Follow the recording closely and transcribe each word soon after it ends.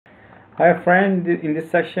Hi friend, in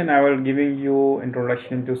this section I will giving you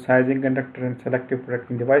introduction to sizing conductor and selective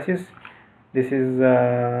protecting devices. This is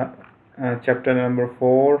chapter number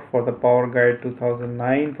 4 for the Power Guide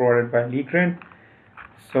 2009 provided by Legrand.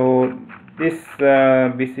 So this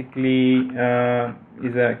basically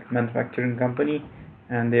is a manufacturing company,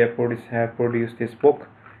 and they have produced this book,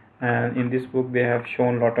 and in this book they have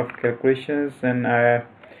shown a lot of calculations, and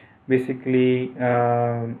basically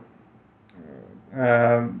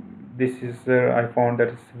this is I found that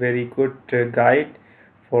it's very good guide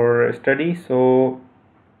for study. So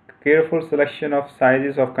careful selection of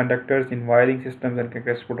sizes of conductors in wiring systems and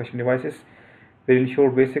conductor protection devices will ensure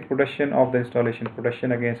basic protection of the installation,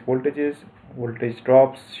 protection against voltage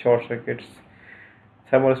drops, short circuits,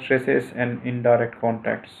 thermal stresses, and indirect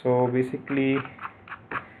contact. So basically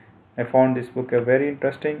I found this book very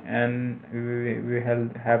interesting, and we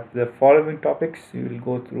have the following topics. We will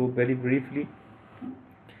go through very briefly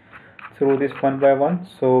through this one by one.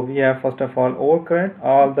 So we have first of all overcurrent.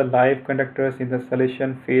 All the live conductors in the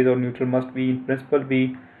solution phase or neutral must be in principle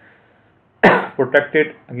be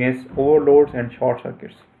protected against overloads and short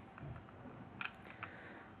circuits.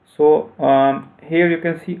 So here you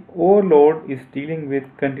can see overload is dealing with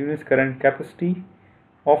continuous current capacity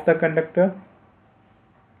of the conductor,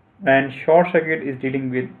 and short circuit is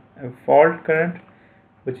dealing with fault current,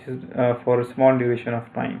 which is for a small duration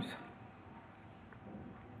of times.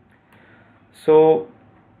 So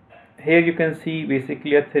here you can see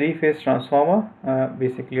basically a three-phase transformer.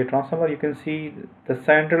 Basically a transformer, you can see the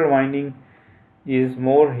central winding is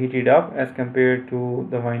more heated up as compared to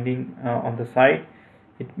the winding on the side.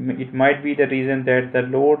 It might be the reason that the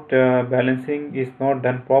load balancing is not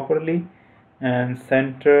done properly, and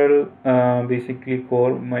central basically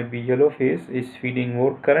core might be yellow phase is feeding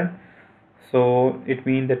more current. So it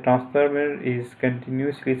means the transformer is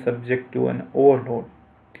continuously subject to an overload.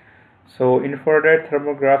 So infrared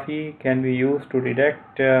thermography can be used to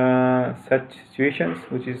detect such situations,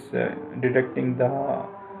 which is detecting the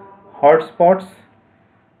hot spots.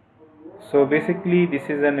 So basically this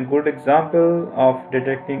is a good example of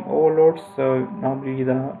detecting overloads. So normally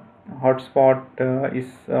the hotspot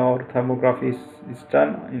or thermography is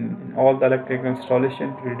done in all the electrical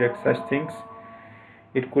installation to detect such things.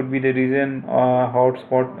 It could be the reason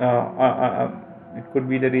it could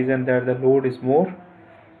be the reason that the load is more,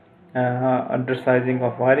 undersizing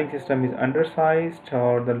of wiring system is undersized,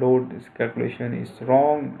 or the load calculation is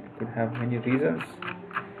wrong. It could have many reasons.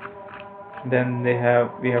 Then we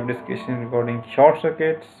have discussion regarding short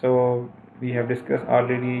circuits. So we have discussed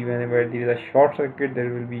already, whenever there is a short circuit there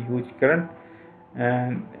will be huge current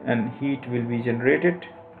and heat will be generated.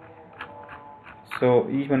 So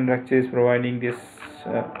each manufacturer is providing this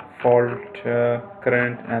fault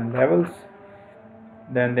current and levels.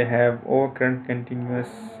 Then they have overcurrent continuous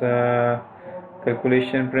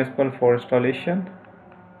calculation principle for installation.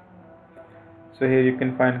 So here you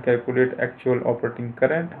can calculate actual operating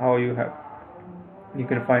current. How you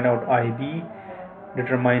can find out IB,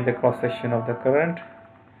 determine the cross section of the current.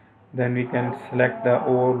 Then we can select the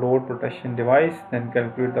overload protection device, then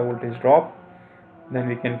calculate the voltage drop. Then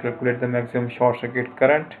we can calculate the maximum short circuit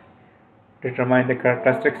current, determine the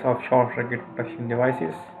characteristics of short circuit protection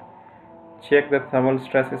devices, check the thermal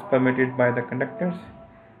stress is permitted by the conductors,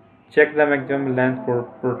 check the maximum length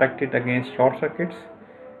protected against short circuits,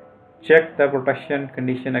 check the protection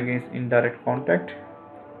condition against indirect contact.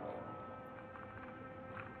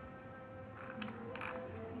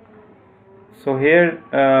 So here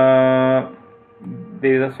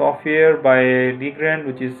there is a software by Legrand,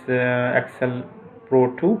 which is Excel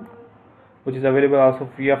Pro 2, which is available also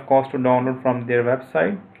free of cost to download from their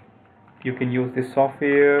website. You can use this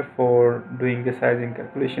software for doing the sizing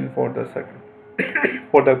calculation for the circuit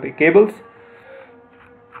for the cables.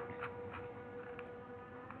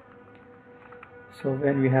 So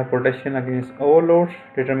when we have protection against overload,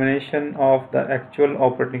 determination of the actual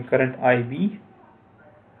operating current IB.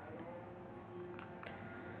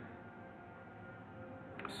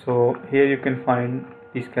 So here you can find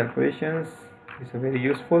these calculations. These are very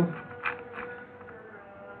useful.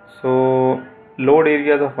 So load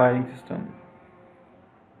areas of wiring system.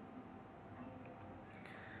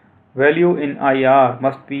 Value in IR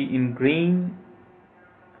must be in green.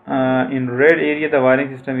 In red area the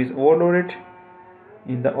wiring system is overloaded.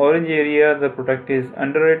 In the orange area the product is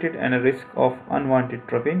underrated and a risk of unwanted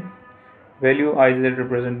tripping. Value IZ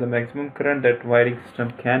represents the maximum current that wiring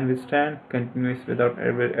system can withstand continuous without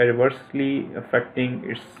adversely affecting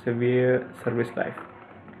its severe service life.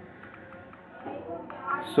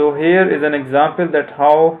 So here is an example that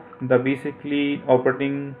how the basically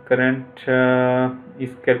operating current is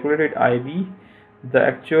calculated IB. The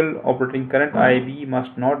actual operating current IB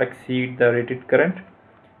must not exceed the rated current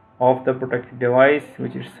of the protected device,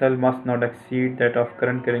 which itself must not exceed that of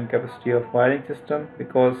current carrying capacity of wiring system,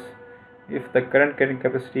 because if the current carrying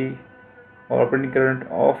capacity or operating current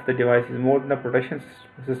of the device is more than the protection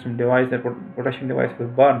system device, the protection device will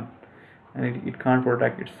burn and it can't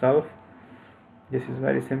protect itself. This is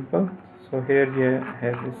very simple. So here you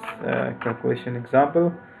have this calculation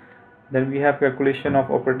example. Then we have calculation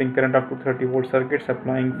of operating current of 230 volt circuits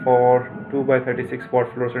applying for 2 by 36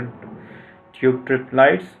 watt fluorescent tube trip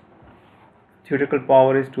lights. Theoretical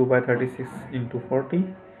power is 2 by 36 into 40,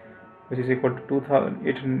 which is equal to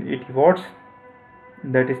 2880 watts.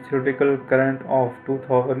 That is theoretical current of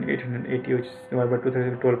 2880, which is divided by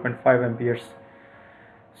 12.5 amperes.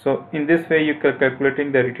 So in this way you are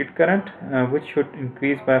calculating the rated current, which should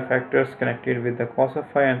increase by factors connected with the cos of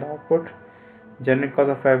phi and the output. General cos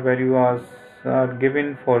of phi value was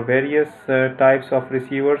given for various types of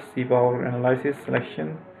receivers. See power analysis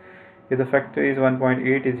selection. If the factor is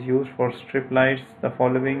 1.8 is used for strip lights, the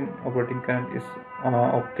following operating current is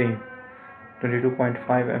obtained: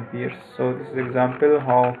 22.5 amperes. So this is example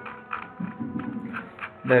how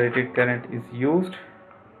the rated current is used.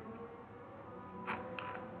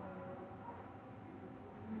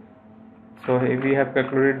 So if we have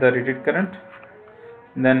calculated the rated current,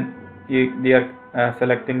 then they are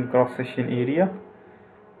selecting cross section area.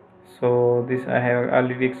 So this I have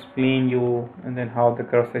already explained you, and then how the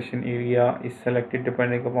cross section area is selected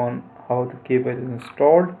depending upon how the cable is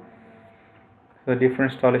installed. So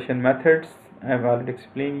different installation methods I have already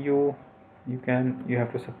explained you. You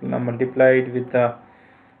have to multiply it with the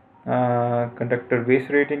conductor base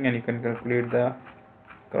rating, and you can calculate the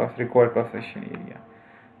required cross section area.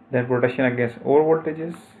 Then protection against over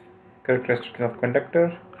voltages, characteristics of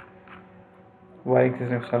conductor, wiring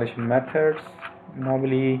system installation methods.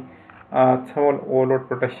 Normally thermal overload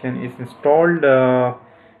protection is installed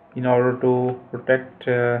in order to protect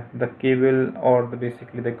the cable or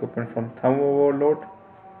basically the equipment from thermal overload.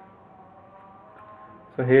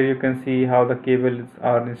 So here you can see how the cables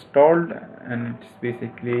are installed, and it's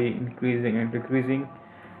basically increasing and decreasing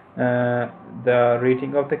the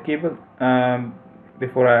rating of the cable.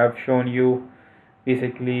 Before I have shown you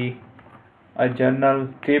basically a general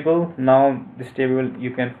table. Now this table you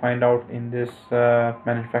can find out in this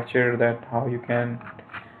manufacturer, that how you can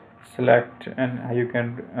select and how you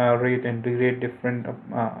can rate and degrade different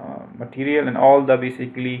material, and all the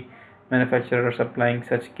basically manufacturers supplying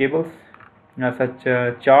such cables, such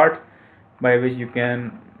a chart by which you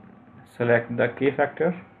can select the K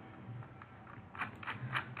factor.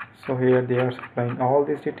 So here they are supplying all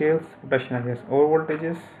these details. Protection against over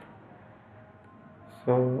voltages.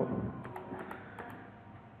 So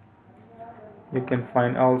you can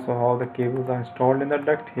find also how the cables are installed in the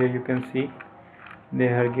duct. Here you can see they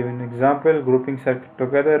are given example. Grouping circuit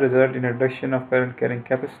together result in reduction of current carrying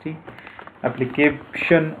capacity.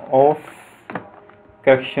 Application of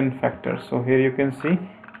correction factor. So here you can see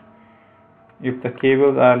if the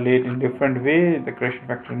cables are laid in different way, the correction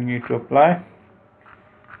factor you need to apply.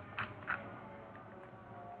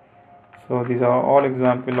 So these are all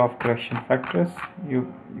example of correction factors.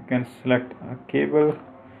 You can select a cable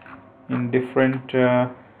in different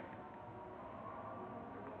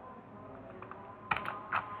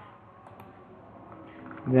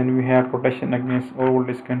then we have protection against over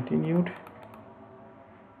voltage continued.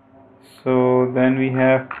 So then we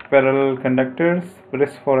have parallel conductors,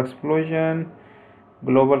 risk for explosion,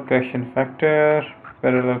 global correction factor,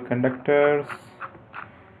 parallel conductors.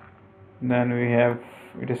 Then we have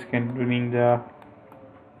it is containing the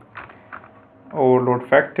overload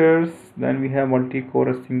factors. Then we have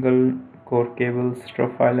multi-core single core cables,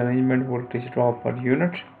 profile arrangement, voltage drop per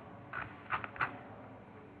unit.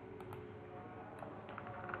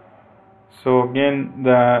 So again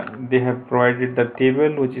they have provided the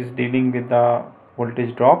table which is dealing with the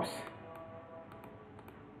voltage drops.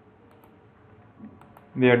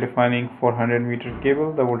 They are defining for 100 meter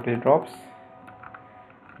cable the voltage drops.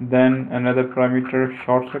 Then another parameter,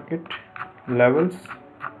 short circuit levels.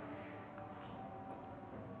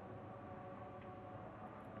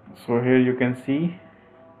 So here you can see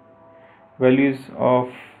values of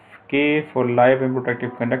K for live and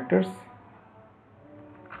protective conductors.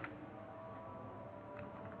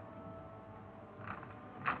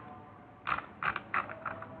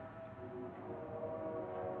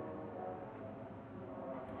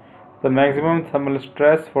 The maximum thermal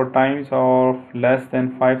stress for times of less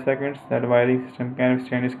than 5 seconds that wiring system can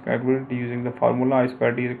withstand is calculated using the formula I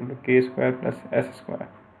square D is equal to K square plus S square.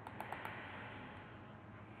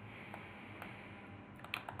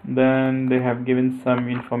 Then they have given some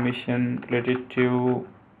information related to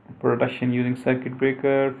protection using circuit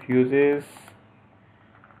breaker, fuses,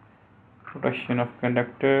 protection of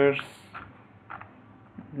conductors.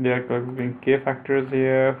 They are calculating K factors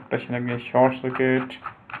here, protection against short circuit,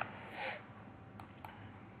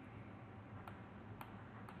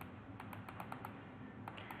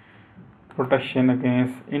 protection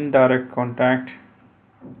against indirect contact.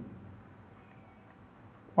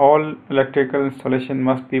 All electrical installation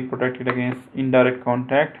must be protected against indirect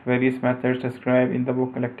contact. Various methods described in the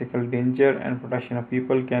book Electrical Danger and Protection of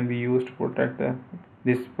People can be used to protect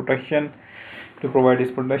this protection. To provide this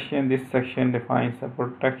protection, this section defines the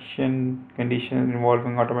protection conditions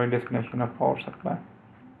involving automatic disconnection of power supply.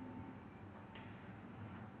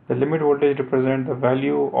 The limit voltage represents the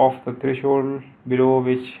value of the threshold below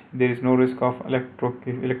which there is no risk of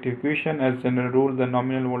electrocution. As general rule, the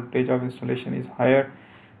nominal voltage of installation is higher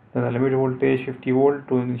than the limit voltage 50 volt.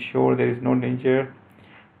 To ensure there is no danger,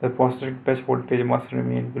 the positive touch voltage must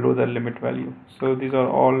remain below the limit value. So these are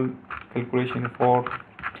all calculations for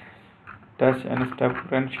touch and step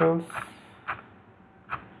potentials.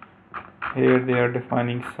 Here they are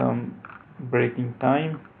defining some breaking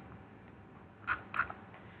time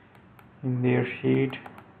in their sheet.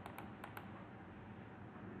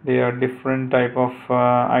 There are different type of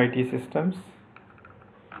IT systems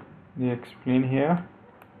they explain here.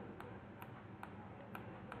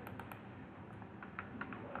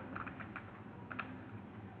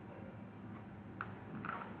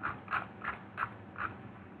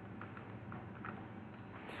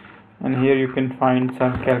 And here you can find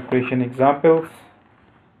some calculation examples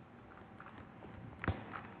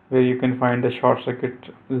where you can find the short circuit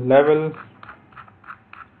level.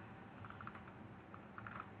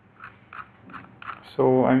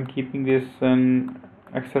 So I'm keeping this an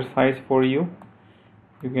exercise for you.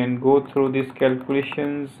 You can go through these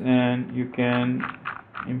calculations and you can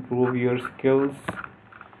improve your skills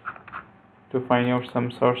to find out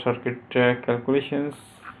some short circuit calculations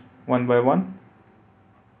one by one.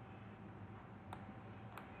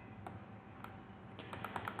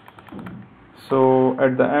 So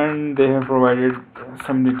at the end they have provided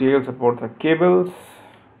some details about the cables.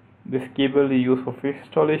 This cable is used for fixed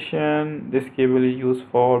installation. This cable is used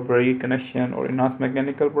for braid connection or enhanced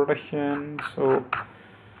mechanical protection. So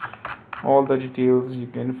all the details you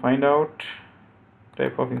can find out,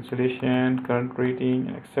 type of insulation, current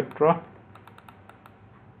rating, etc.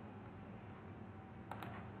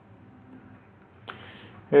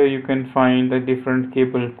 Here you can find the different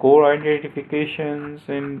cable core identifications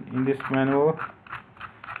in this manual.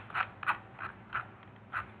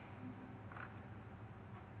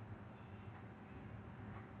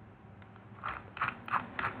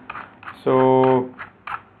 So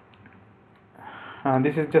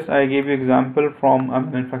this is just, I gave you example from a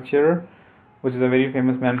manufacturer which is a very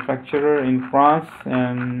famous manufacturer in France,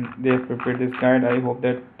 and they have prepared this guide. I hope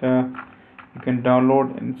that you can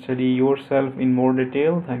download and study yourself in more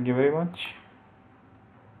detail. Thank you very much.